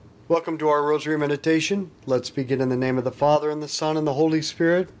Welcome to our Rosary Meditation. Let's begin in the name of the Father, and the Son, and the Holy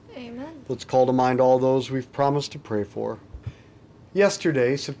Spirit. Amen. Let's call to mind all those we've promised to pray for.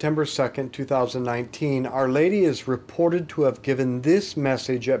 Yesterday, September 2nd, 2019, Our Lady is reported to have given this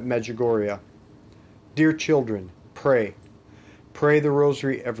message at Medjugorje. Dear children, pray. Pray the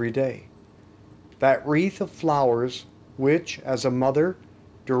Rosary every day. That wreath of flowers, which, as a mother,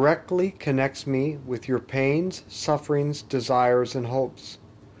 directly connects me with your pains, sufferings, desires, and hopes.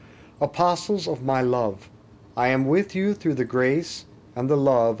 Apostles of my love, I am with you through the grace and the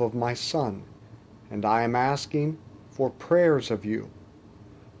love of my Son, and I am asking for prayers of you.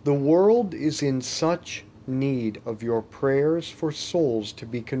 The world is in such need of your prayers for souls to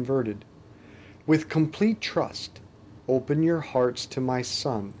be converted. With complete trust, open your hearts to my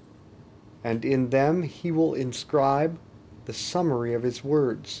Son, and in them he will inscribe the summary of his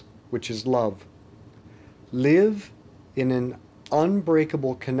words, which is love. Live in an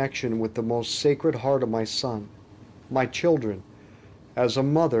unbreakable connection with the most sacred heart of my Son. My children, as a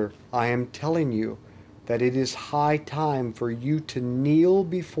mother, I am telling you that it is high time for you to kneel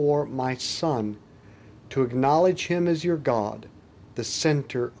before my Son, to acknowledge him as your God, the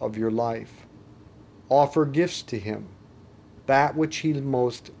center of your life. Offer gifts to him, that which he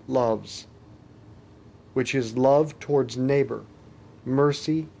most loves, which is love towards neighbor,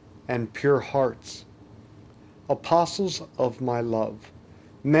 mercy, and pure hearts. Apostles of my love,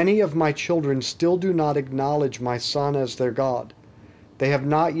 many of my children still do not acknowledge my Son as their God. They have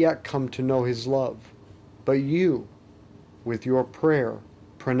not yet come to know his love. But you, with your prayer,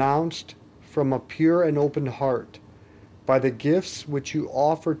 pronounced from a pure and open heart, by the gifts which you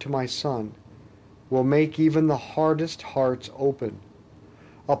offer to my Son, will make even the hardest hearts open.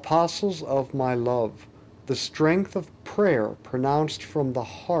 Apostles of my love, the strength of prayer pronounced from the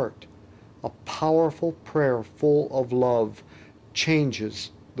heart, a powerful prayer full of love,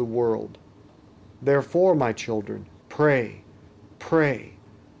 changes the world. Therefore, my children, pray, pray,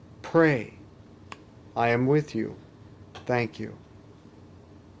 pray. I am with you. Thank you.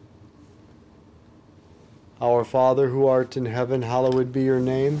 Our Father, who art in heaven, hallowed be your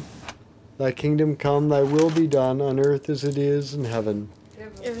name. Thy kingdom come, thy will be done, on earth as it is in heaven.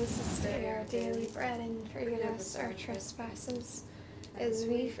 Give us this day our daily bread, and forgive us our trespasses, as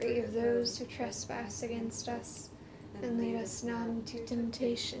we forgive those who trespass against us. And lead us not into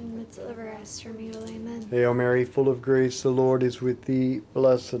temptation, but deliver us from evil. Amen. Hail Mary, full of grace, the Lord is with thee.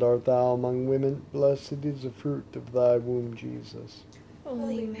 Blessed art thou among women. Blessed is the fruit of thy womb, Jesus.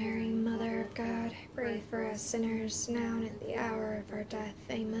 Holy Mary, Mother of God, pray for us sinners, now and at the hour of our death.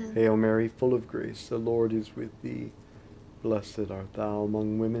 Amen. Hail Mary, full of grace, the Lord is with thee. Blessed art thou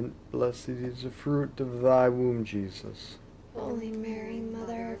among women. Blessed is the fruit of thy womb, Jesus. Holy Mary,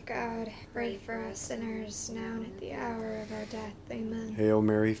 Mother of God, pray for us sinners, now and at the hour of our death. Amen. Hail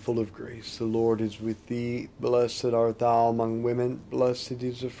Mary, full of grace, the Lord is with thee. Blessed art thou among women. Blessed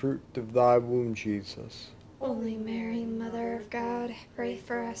is the fruit of thy womb, Jesus. Holy Mary, Mother of God, pray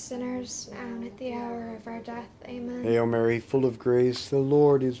for us sinners, now and at the hour of our death. Amen. Hail Mary, full of grace, the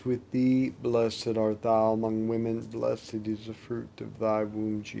Lord is with thee. Blessed art thou among women. Blessed is the fruit of thy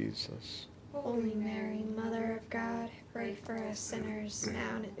womb, Jesus. Holy Mary, Mother of God, pray for us sinners,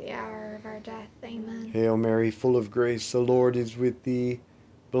 now and at the hour of our death. Amen. Hail Mary, full of grace, the Lord is with thee.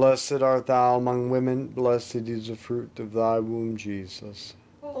 Blessed art thou among women. Blessed is the fruit of thy womb, Jesus.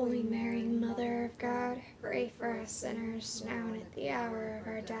 Holy Mary, Mother of God, pray for us sinners, now and at the hour of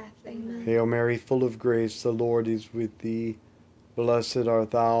our death. Amen. Hail Mary, full of grace, the Lord is with thee. Blessed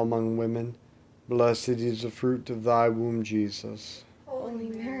art thou among women. Blessed is the fruit of thy womb, Jesus. Holy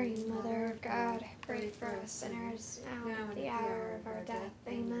Mary, Mother of God, pray for us sinners, now and at the hour of our death.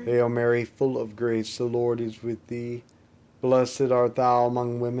 Amen. Hail Mary, full of grace, the Lord is with thee. Blessed art thou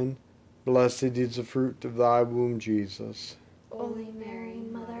among women. Blessed is the fruit of thy womb, Jesus. Holy Mary,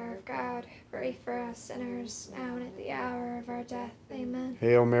 Mother of God, pray for us sinners, now and at the hour of our death. Amen.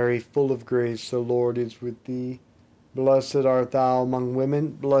 Hail Mary, full of grace, the Lord is with thee. Blessed art thou among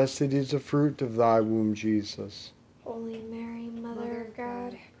women. Blessed is the fruit of thy womb, Jesus. Holy Mary, Mother of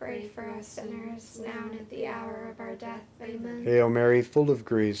God, pray for us sinners, now and at the hour of our death. Amen. Hail Mary, full of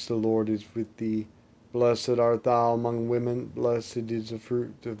grace, the Lord is with thee. Blessed art thou among women. Blessed is the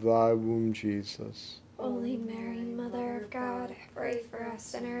fruit of thy womb, Jesus. Holy Mary, Mother of God, pray for us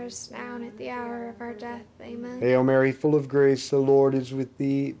sinners, now and at the hour of our death. Amen. Hail Mary, full of grace, the Lord is with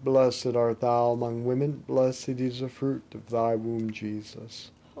thee. Blessed art thou among women. Blessed is the fruit of thy womb, Jesus.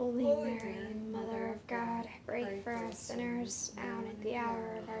 Holy Mary, Mother of God, pray for us sinners, now and at the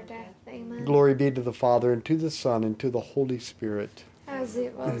hour of our death. Amen. Glory be to the Father, and to the Son, and to the Holy Spirit. As as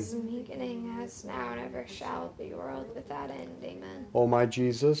it was in the beginning, as now, and ever shall be, world without end. Amen. O my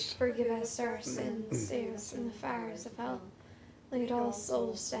Jesus, Forgive us our sins, save us from the fires of hell. Lead all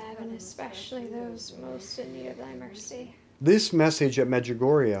souls to heaven, especially those most in need of thy mercy. this message at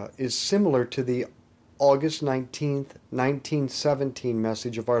Medjugorje is similar to the August 19th, 1917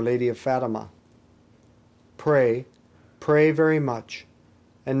 message of Our Lady of Fatima. Pray, pray very much,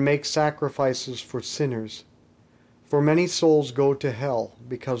 and make sacrifices for sinners. For many souls go to hell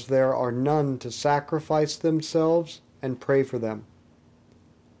because there are none to sacrifice themselves and pray for them.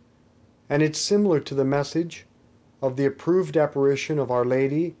 And it's similar to the message of the approved apparition of Our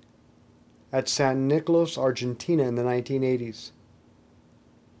Lady at San Nicolas, Argentina in the 1980s.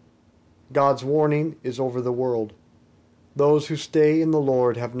 God's warning is over the world. Those who stay in the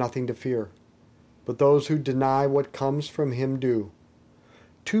Lord have nothing to fear, but those who deny what comes from Him do.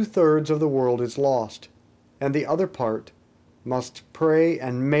 2/3 of the world is lost, and the other part must pray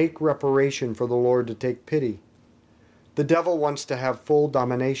and make reparation for the Lord to take pity. The devil wants to have full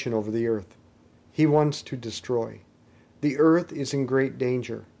domination over the earth. He wants to destroy. The earth is in great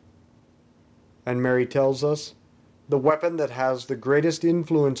danger. And Mary tells us, the weapon that has the greatest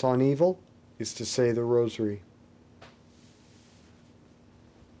influence on evil is to say the Rosary.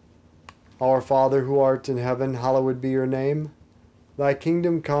 Our Father who art in heaven, hallowed be your name. Thy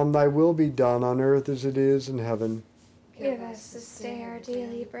kingdom come, thy will be done on earth as it is in heaven. Give us this day our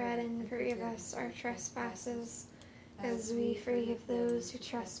daily bread, and forgive us our trespasses, as we forgive those who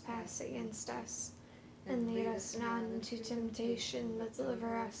trespass against us. And lead us not into temptation, but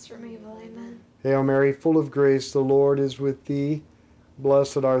deliver us from evil. Amen. Hail Mary, full of grace, the Lord is with thee.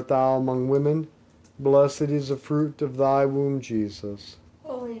 Blessed art thou among women. Blessed is the fruit of thy womb, Jesus.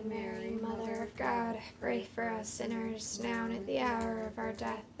 Holy Mary, Mother of God, pray for us sinners, now and at the hour of our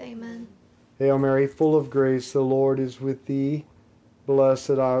death. Amen. Hail Mary, full of grace, the Lord is with thee.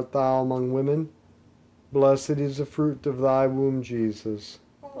 Blessed art thou among women. Blessed is the fruit of thy womb, Jesus.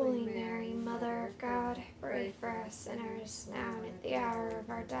 Holy Mary, Mother of God, pray for us sinners, now and at the hour of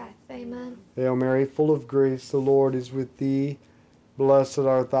our death. Amen. Hail Mary, full of grace, the Lord is with thee. Blessed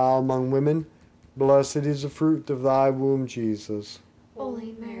art thou among women. Blessed is the fruit of thy womb, Jesus.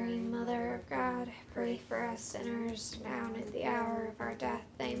 Holy Mary, Mother of God, pray for us sinners, now and at the hour of our death.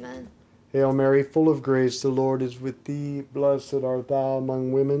 Amen. Hail Mary, full of grace, the Lord is with thee. Blessed art thou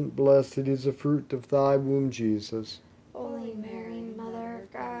among women. Blessed is the fruit of thy womb, Jesus. Holy Mary, Mother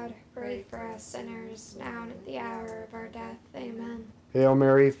of God, pray for us sinners, now and at the hour of our death. Amen. Hail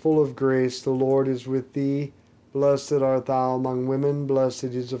Mary, full of grace, the Lord is with thee. Blessed art thou among women. Blessed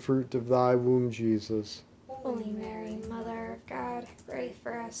is the fruit of thy womb, Jesus. Holy Mary, Mother of God, pray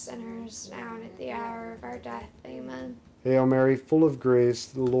for us sinners, now and at the hour of our death. Amen. Hail Mary, full of grace,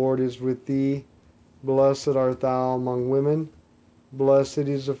 the Lord is with thee. Blessed art thou among women. Blessed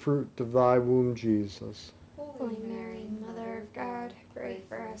is the fruit of thy womb, Jesus. Holy Mary, Mother of God, pray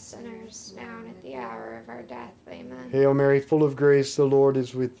for us sinners, now and at the hour of our death. Amen. Hail Mary, full of grace, the Lord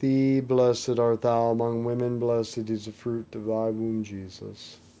is with thee. Blessed art thou among women. Blessed is the fruit of thy womb,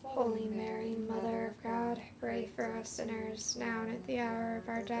 Jesus. Holy Mary, Mother of God, pray for us sinners, now and at the hour of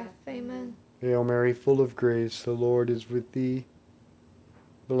our death. Amen. Hail Mary, full of grace, the Lord is with thee.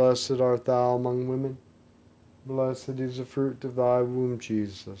 Blessed art thou among women. Blessed is the fruit of thy womb,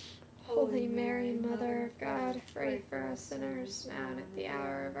 Jesus. Holy Mary, Mother of God, pray for us sinners, now and at the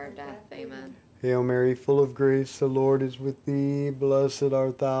hour of our death. Amen. Hail Mary, full of grace, the Lord is with thee. Blessed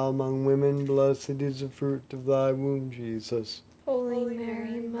art thou among women. Blessed is the fruit of thy womb, Jesus. Holy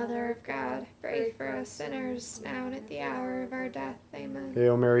Mary, Mother of God, pray for us sinners, now and at the hour of our death. Amen.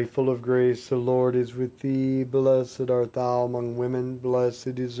 Hail Mary, full of grace, the Lord is with thee. Blessed art thou among women.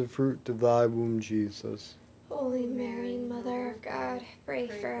 Blessed is the fruit of thy womb, Jesus. Holy Mary, Mother of God, pray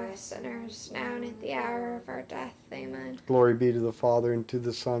for us sinners, now and at the hour of our death. Amen. Glory be to the Father, and to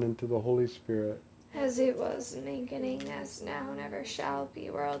the Son, and to the Holy Spirit. As it was in the beginning, as now, and ever shall be,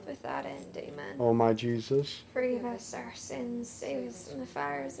 world without end. Amen. O my Jesus, Forgive us our sins, save us from the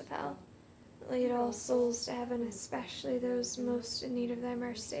fires of hell. Lead all souls to heaven, especially those most in need of thy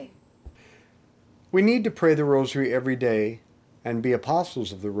mercy. we need to pray the Rosary every day and be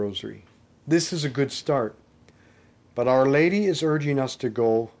apostles of the Rosary. This is a good start. But Our Lady is urging us to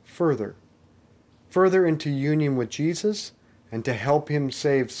go further into union with Jesus, and to help Him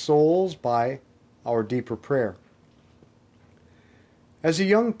save souls by our deeper prayer. As a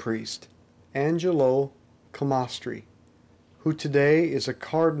young priest, Angelo Camastri, who today is a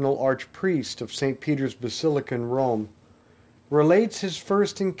cardinal archpriest of St. Peter's Basilica in Rome, relates his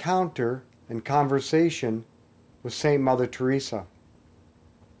first encounter and conversation with St. Mother Teresa.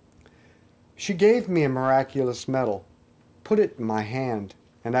 She gave me a miraculous medal, put it in my hand,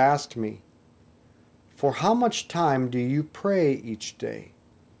 and asked me, "For how much time do you pray each day?"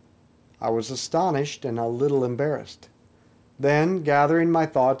 I was astonished and a little embarrassed. Then, gathering my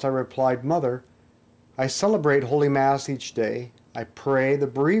thoughts, I replied, "Mother, I celebrate Holy Mass each day. I pray the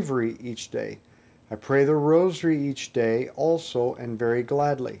Breviary each day. I pray the Rosary each day also, and very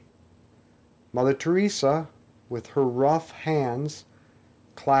gladly." Mother Teresa, with her rough hands,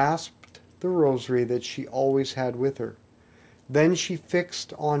 clasped the Rosary that she always had with her. Then she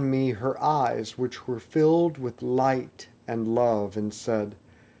fixed on me her eyes, which were filled with light and love, and said,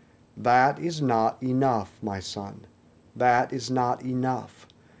 "That is not enough, my son. That is not enough,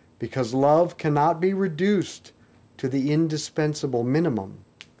 because love cannot be reduced to the indispensable minimum.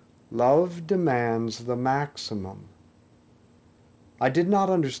 Love demands the maximum." I did not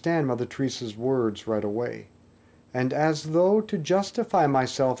understand Mother Teresa's words right away, and as though to justify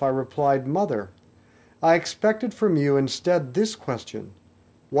myself, I replied, "Mother, I expected from you instead this question: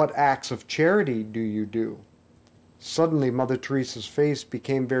 what acts of charity do you do?" Suddenly Mother Teresa's face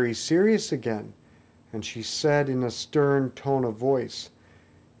became very serious again, and she said in a stern tone of voice,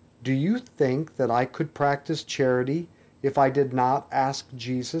 "Do you think that I could practice charity if I did not ask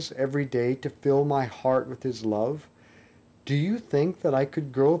Jesus every day to fill my heart with his love? Do you think that I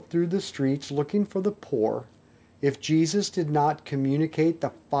could go through the streets looking for the poor if Jesus did not communicate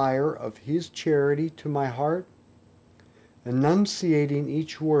the fire of his charity to my heart?" Enunciating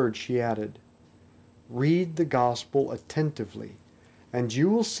each word, she added, "Read the Gospel attentively, and you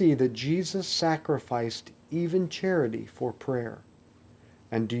will see that Jesus sacrificed even charity for prayer.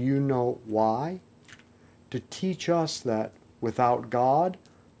 And do you know why? To teach us that without God,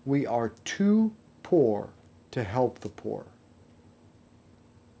 we are too poor to help the poor.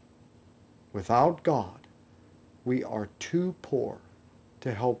 Without God, we are too poor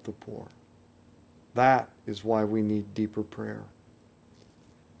to help the poor. That is why we need deeper prayer.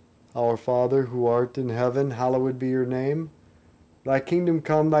 Our Father, who art in heaven, hallowed be your name. Thy kingdom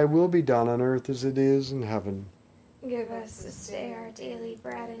come, thy will be done on earth as it is in heaven. Give us this day our daily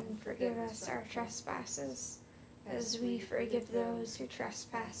bread, and forgive us our trespasses, as we forgive those who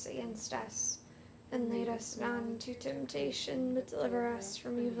trespass against us. And lead us not into temptation, but deliver us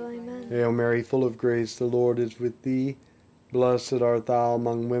from evil. Amen. Hail Mary, full of grace, the Lord is with thee. Blessed art thou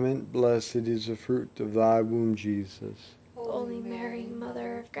among women, blessed is the fruit of thy womb, Jesus. Holy Mary,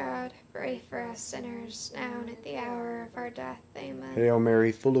 Mother of God, pray for us sinners, now and at the hour of our death. Amen. Hail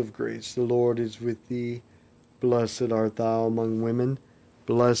Mary, full of grace, the Lord is with thee. Blessed art thou among women,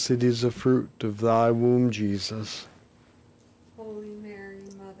 blessed is the fruit of thy womb, Jesus. Holy Mary,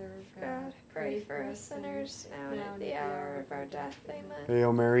 Mother of God, pray for us sinners, now and at the hour of our death. Amen.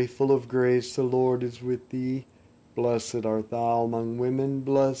 Hail Mary, full of grace, the Lord is with thee. Blessed art thou among women,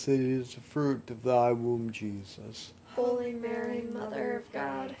 blessed is the fruit of thy womb, Jesus. Holy Mary, Mother of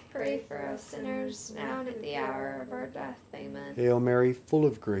God, pray for us sinners, now and at the hour of our death. Amen. Hail Mary, full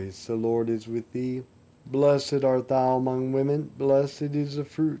of grace, the Lord is with thee. Blessed art thou among women, blessed is the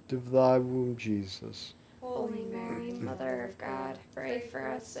fruit of thy womb, Jesus. Holy Mary, Mother of God, pray for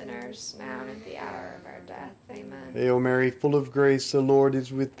us sinners, now and at the hour of our death. Amen. Hail Mary, full of grace, the Lord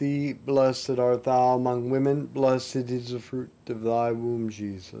is with thee. Blessed art thou among women, blessed is the fruit of thy womb,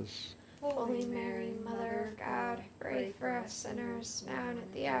 Jesus. Holy Mary, Mother of God, pray for us sinners, now and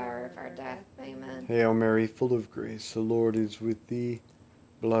at the hour of our death. Amen. Hail Mary, full of grace, the Lord is with thee.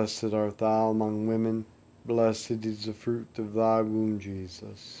 Blessed art thou among women, blessed is the fruit of thy womb,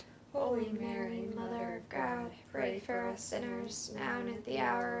 Jesus. Holy Mary, Mother of God, pray for us sinners, now and at the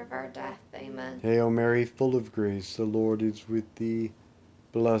hour of our death. Amen. Hail Mary, full of grace, the Lord is with thee.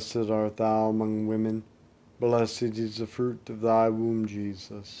 Blessed art thou among women, blessed is the fruit of thy womb,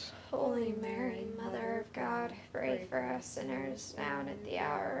 Jesus. Holy Mary, Mother of God, pray for us sinners, now and at the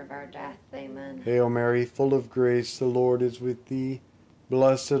hour of our death. Amen. Hail Mary, full of grace, the Lord is with thee.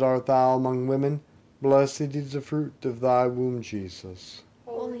 Blessed art thou among women, blessed is the fruit of thy womb, Jesus.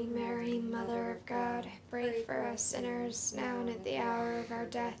 Holy Mary, Mother of God, pray for us sinners, now and at the hour of our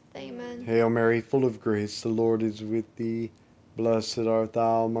death. Amen. Hail Mary, full of grace, the Lord is with thee. Blessed art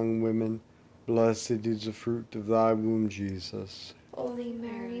thou among women, blessed is the fruit of thy womb, Jesus. Holy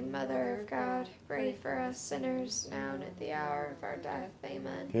Mary, Mother of God, pray for us sinners, now and at the hour of our death.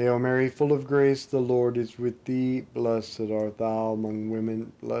 Amen. Hail Mary, full of grace, the Lord is with thee. Blessed art thou among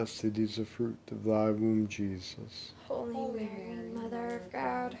women, blessed is the fruit of thy womb, Jesus. Holy Mary, Mother of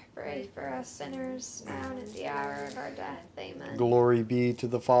God, pray for us sinners, now and at the hour of our death. Amen. Glory be to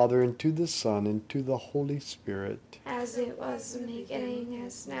the Father, and to the Son, and to the Holy Spirit. As it was in the beginning,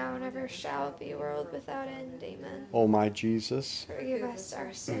 as now and ever shall be, world without end. Amen. O my Jesus, Forgive us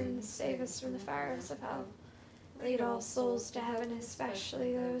our sins, save us from the fires of hell. Lead all souls to heaven,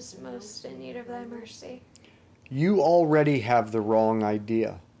 especially those most in need of thy mercy. You already have the wrong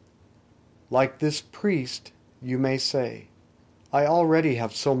idea. Like this priest, you may say, I already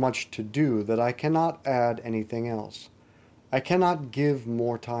have so much to do that I cannot add anything else. I cannot give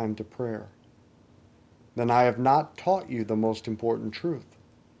more time to prayer. Then I have not taught you the most important truth.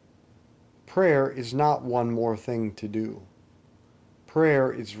 Prayer is not one more thing to do.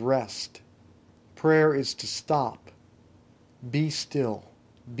 Prayer is rest. Prayer is to stop. Be still.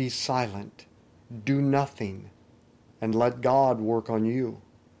 Be silent. Do nothing. And let God work on you,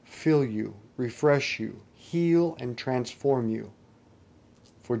 fill you, refresh you, heal and transform you.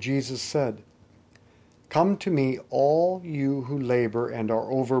 For Jesus said, Come to me, all you who labor and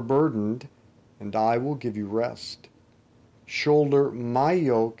are overburdened, and I will give you rest. Shoulder my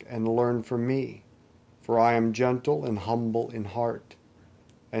yoke and learn from me, for I am gentle and humble in heart,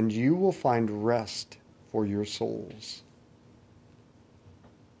 and you will find rest for your souls.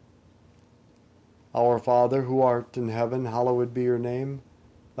 Our Father, who art in heaven, hallowed be your name.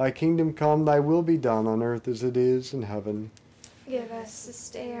 Thy kingdom come, thy will be done on earth as it is in heaven. Give us this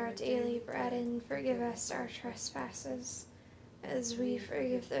day our daily bread, and forgive us our trespasses, as we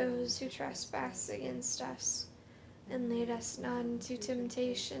forgive those who trespass against us. And lead us not into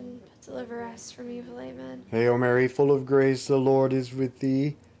temptation, but deliver us from evil. Amen. Hail Mary, full of grace, the Lord is with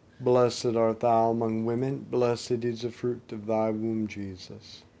thee. Blessed art thou among women, blessed is the fruit of thy womb,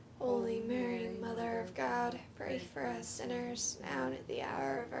 Jesus. Holy Mary, Mother of God, pray for us sinners, now and at the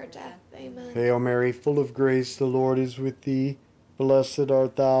hour of our death. Amen. Hail Mary, full of grace, the Lord is with thee. Blessed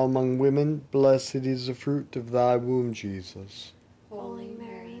art thou among women, blessed is the fruit of thy womb, Jesus. Holy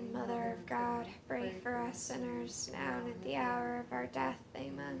Mary, Mother of God, pray for us sinners, now and at the hour of our death.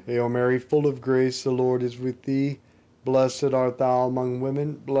 Amen. Hail Mary, full of grace, the Lord is with thee. Blessed art thou among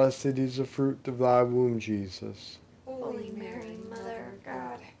women, blessed is the fruit of thy womb, Jesus. Holy Mary, Mother of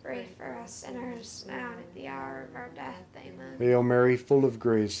God, pray for us sinners, now and at the hour of our death. Amen. Hail Mary, full of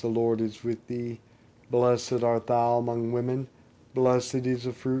grace, the Lord is with thee. Blessed art thou among women, blessed is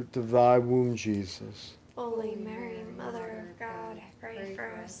the fruit of thy womb, Jesus. Holy Mary, Mother of God, pray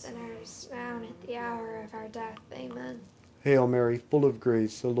for us sinners, now and at the hour of our death. Amen. Hail Mary, full of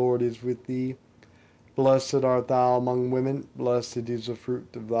grace, the Lord is with thee. Blessed art thou among women, blessed is the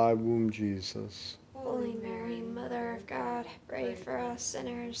fruit of thy womb, Jesus. Holy Mary, Mother of God, pray for us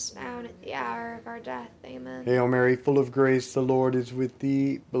sinners, now and at the hour of our death. Amen. Hail Mary, full of grace, the Lord is with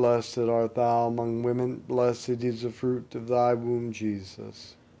thee. Blessed art thou among women, blessed is the fruit of thy womb,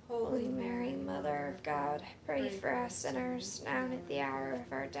 Jesus. Holy Mary, Mother of God, pray for us sinners, now and at the hour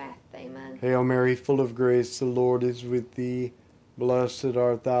of our death. Amen. Hail Mary, full of grace, the Lord is with thee. Blessed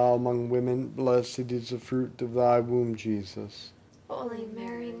art thou among women, blessed is the fruit of thy womb, Jesus. Holy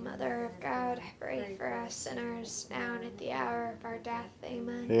Mary, Mother of God, pray for us sinners, now and at the hour of our death.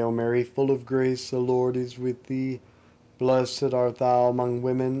 Amen. Hail Mary, full of grace, the Lord is with thee. Blessed art thou among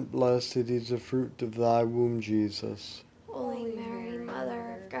women, blessed is the fruit of thy womb, Jesus. Holy Mary,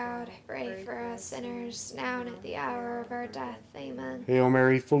 Mother of God, pray for us sinners, now and at the hour of our death. Amen. Hail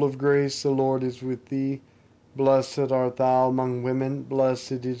Mary, full of grace, the Lord is with thee. Blessed art thou among women,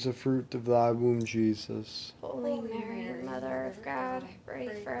 blessed is the fruit of thy womb, Jesus. Holy Mary, Mother of God,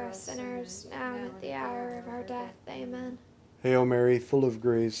 pray for us sinners, now and at the hour of our death. Amen. Hail Mary, full of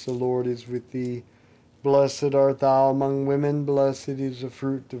grace, the Lord is with thee. Blessed art thou among women, blessed is the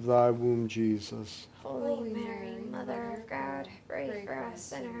fruit of thy womb, Jesus. Holy Mary, Mother of God, pray for us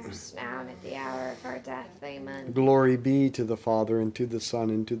sinners, now and at the hour of our death. Amen. Glory be to the Father, and to the Son,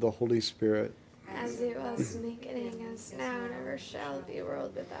 and to the Holy Spirit. As it was in the beginning, as now, and ever shall be,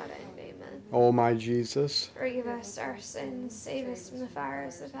 world without end. Amen. O my Jesus, Forgive us our sins, save us from the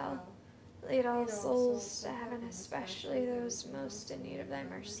fires of hell. Lead all souls to heaven, especially those most in need of thy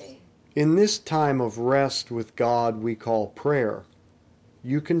mercy. in this time of rest with God we call prayer,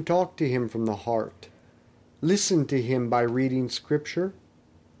 you can talk to Him from the heart. Listen to Him by reading Scripture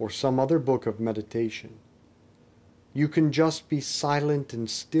or some other book of meditation. You can just be silent and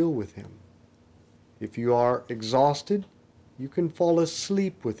still with Him. If you are exhausted, you can fall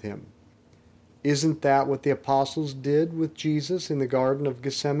asleep with Him. Isn't that what the apostles did with Jesus in the Garden of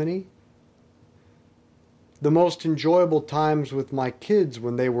Gethsemane? The most enjoyable times with my kids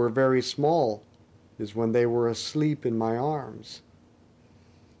when they were very small is when they were asleep in my arms.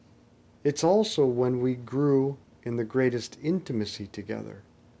 It's also when we grew in the greatest intimacy together.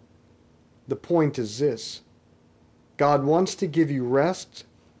 The point is this: God wants to give you rest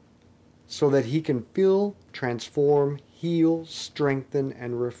so that He can fill, transform, heal, strengthen,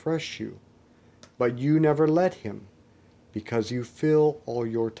 and refresh you. But you never let Him because you fill all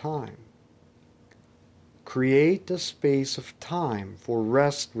your time. create a space of time for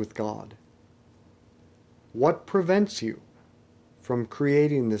rest with God. What prevents you from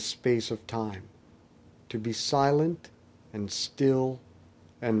creating this space of time to be silent and still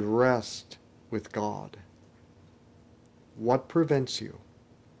and rest with God? What prevents you?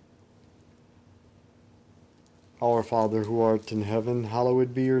 Our Father who art in heaven,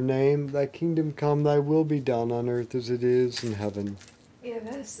 hallowed be your name. Thy kingdom come, thy will be done on earth as it is in heaven. Give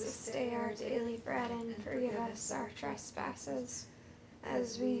us this day our daily bread, and forgive us our trespasses,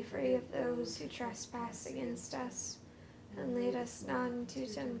 as we forgive those who trespass against us. And lead us not into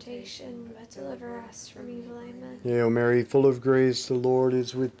temptation, but deliver us from evil. Amen. Hail Mary, full of grace, the Lord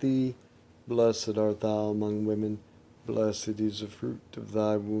is with thee. Blessed art thou among women. Blessed is the fruit of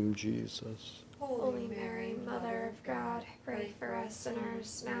thy womb, Jesus. Holy Mary, Mother of God, pray for us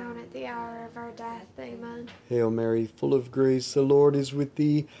sinners, now and at the hour of our death. Amen. Hail Mary, full of grace, the Lord is with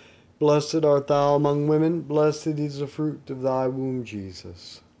thee. Blessed art thou among women. Blessed is the fruit of thy womb,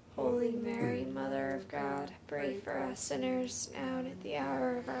 Jesus. Holy Mary, Mother of God, pray for us sinners, now and at the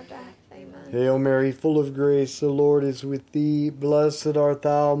hour of our death. Amen. Hail Mary, full of grace, the Lord is with thee. Blessed art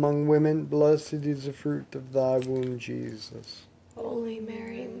thou among women. Blessed is the fruit of thy womb, Jesus. Holy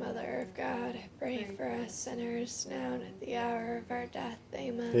Mary, Mother of God, pray for us sinners, now and at the hour of our death.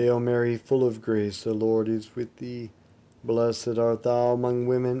 Amen. Hail Mary, full of grace, the Lord is with thee. Blessed art thou among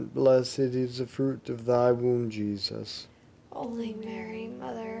women. Blessed is the fruit of thy womb, Jesus. Holy Mary,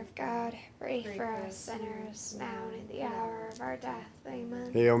 Mother of God, pray for us sinners, now and at the hour of our death.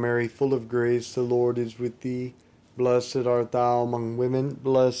 Amen. Hail Mary, full of grace, the Lord is with thee. Blessed art thou among women.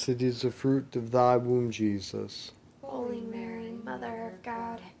 Blessed is the fruit of thy womb, Jesus. Holy Mary, Mother of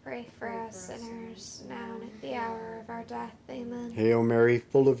God, pray for us sinners, now and at the hour of our death. Amen. Hail Mary,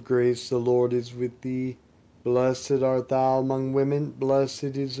 full of grace, the Lord is with thee. Blessed art thou among women.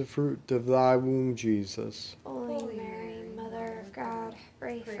 Blessed is the fruit of thy womb, Jesus. Holy Mary, Mother of God,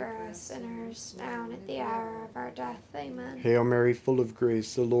 pray for us sinners, now and at the hour of our death. Amen. Hail Mary, full of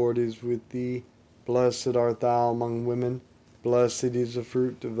grace, the Lord is with thee. Blessed art thou among women. Blessed is the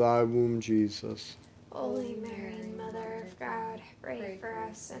fruit of thy womb, Jesus. Holy Mary, Mother of God, pray for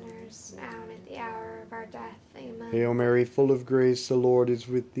us sinners, now and at the hour of our death. Amen. Hail Mary, full of grace, the Lord is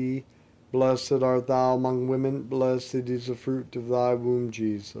with thee. Blessed art thou among women. Blessed is the fruit of thy womb,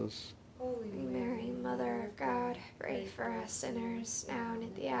 Jesus. Holy Mary, Mother of God, pray for us sinners, now and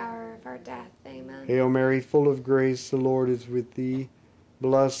at the hour of our death. Amen. Hail Mary, full of grace, the Lord is with thee.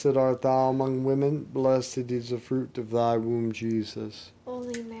 Blessed art thou among women. Blessed is the fruit of thy womb, Jesus.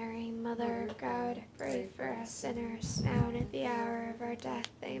 Holy Mary, Mother of God, pray for us sinners, now and at the hour of our death.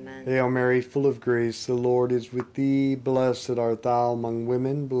 Amen. Hail Mary, full of grace, the Lord is with thee. Blessed art thou among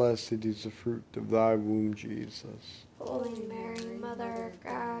women. Blessed is the fruit of thy womb, Jesus. Holy Mary, Mother of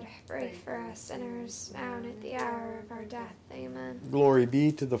God, pray for us sinners, now and at the hour of our death. Amen. Glory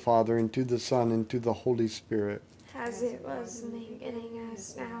be to the Father, and to the Son, and to the Holy Spirit. As it was in the beginning,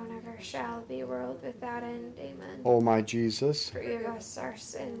 as now, and ever shall be, world without end. Amen. O my Jesus, Forgive us our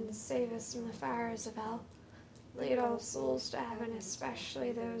sins, save us from the fires of hell. Lead all souls to heaven,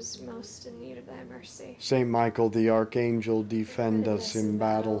 especially those most in need of thy mercy. Saint Michael the Archangel, defend us in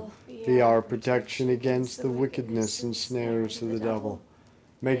battle. Be our protection against the wickedness and snares of the devil.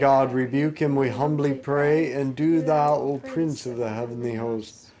 May God rebuke him, we humbly pray, and do thou, O Prince of the heavenly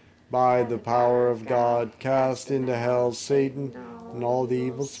host, by the power of God, cast into hell Satan and all the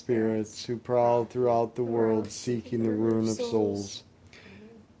evil spirits who prowl throughout the world seeking the ruin of souls.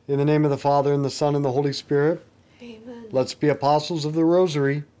 In the name of the Father, and the Son, and the Holy Spirit, Amen. let's be apostles of the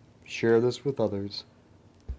Rosary. Share this with others.